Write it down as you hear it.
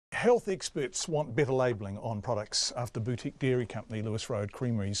Health experts want better labelling on products after boutique dairy company Lewis Road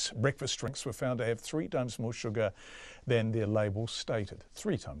Creamery's breakfast drinks were found to have 3 times more sugar than their label stated.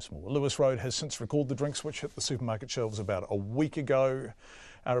 3 times more. Lewis Road has since recalled the drinks, which hit the supermarket shelves about a week ago.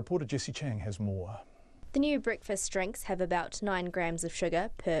 Our reporter Jessie Chang has more. The new breakfast drinks have about 9 grams of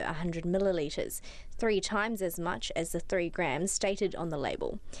sugar per 100 millilitres, 3 times as much as the 3 grams stated on the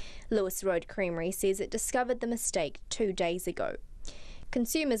label. Lewis Road Creamery says it discovered the mistake 2 days ago.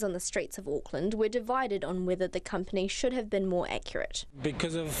 Consumers on the streets of Auckland were divided on whether the company should have been more accurate.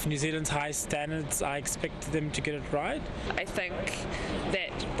 Because of New Zealand's high standards, I expected them to get it right. I think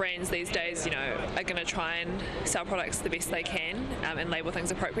that brands these days, are going to try and sell products the best they can and label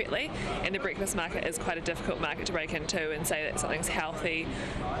things appropriately. And the breakfast market is quite a difficult market to break into and say that something's healthy,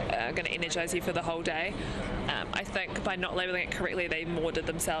 going to energise you for the whole day. I think by not labelling it correctly, they more did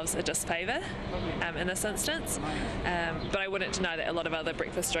themselves a disfavour in this instance. But I wouldn't deny that a lot of other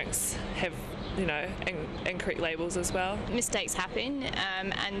breakfast drinks have, incorrect labels as well. Mistakes happen,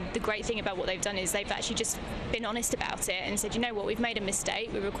 and the great thing about what they've done is they've actually just been honest about it and said, you know what, we've made a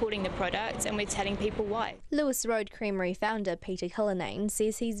mistake, we're recording the product and we're telling people why. Lewis Road Creamery founder Peter Cullinane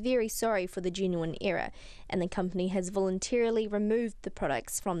says he's very sorry for the genuine error, and the company has voluntarily removed the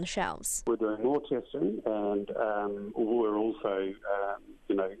products from the shelves. We're doing more testing, and we're also,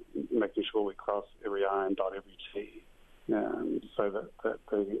 making sure we cross every I and dot every T. So that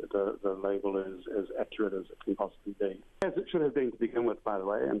the label is as accurate as it can possibly be. As it should have been to begin with, by the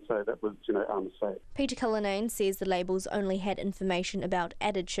way, and so that was, our mistake. Peter Cullinane says the labels only had information about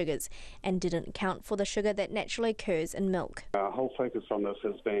added sugars and didn't account for the sugar that naturally occurs in milk. Our whole focus on this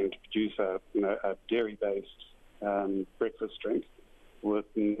has been to produce a dairy-based breakfast drink with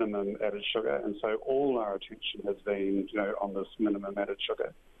minimum added sugar, and so all our attention has been, on this minimum added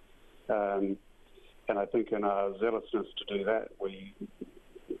sugar. And I think in our zealousness to do that, we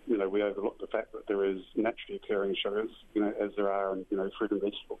overlook the fact that there is naturally occurring sugars, as there are in, fruit and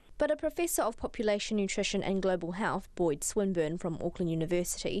vegetables. But a professor of population nutrition and global health, Boyd Swinburne from Auckland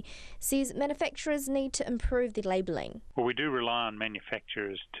University, says manufacturers need to improve the labelling. Well, we do rely on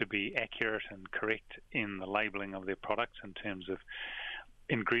manufacturers to be accurate and correct in the labelling of their products in terms of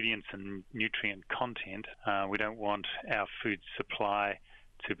ingredients and nutrient content. We don't want our food supply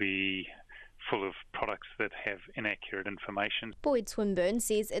to be full of products that have inaccurate information. Boyd Swinburne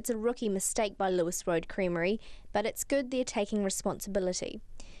says it's a rookie mistake by Lewis Road Creamery, but it's good they're taking responsibility.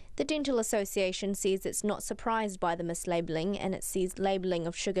 The Dental Association says it's not surprised by the mislabelling, and it says labelling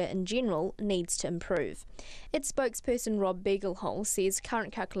of sugar in general needs to improve. Its spokesperson Rob Beaglehole says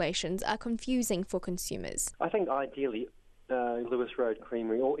current calculations are confusing for consumers. I think ideally Lewis Road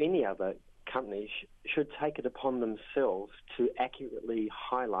Creamery or any other companies should take it upon themselves to accurately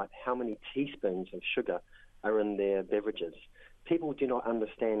highlight how many teaspoons of sugar are in their beverages. People do not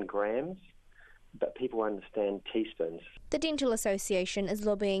understand grams, but people understand teaspoons. The Dental Association is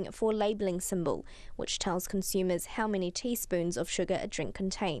lobbying for a labelling symbol, which tells consumers how many teaspoons of sugar a drink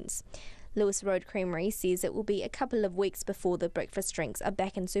contains. Lewis Road Creamery says it will be a couple of weeks before the breakfast drinks are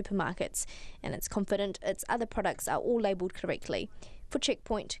back in supermarkets, and it's confident its other products are all labelled correctly. For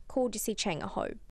Checkpoint, call Jessie Chang aho.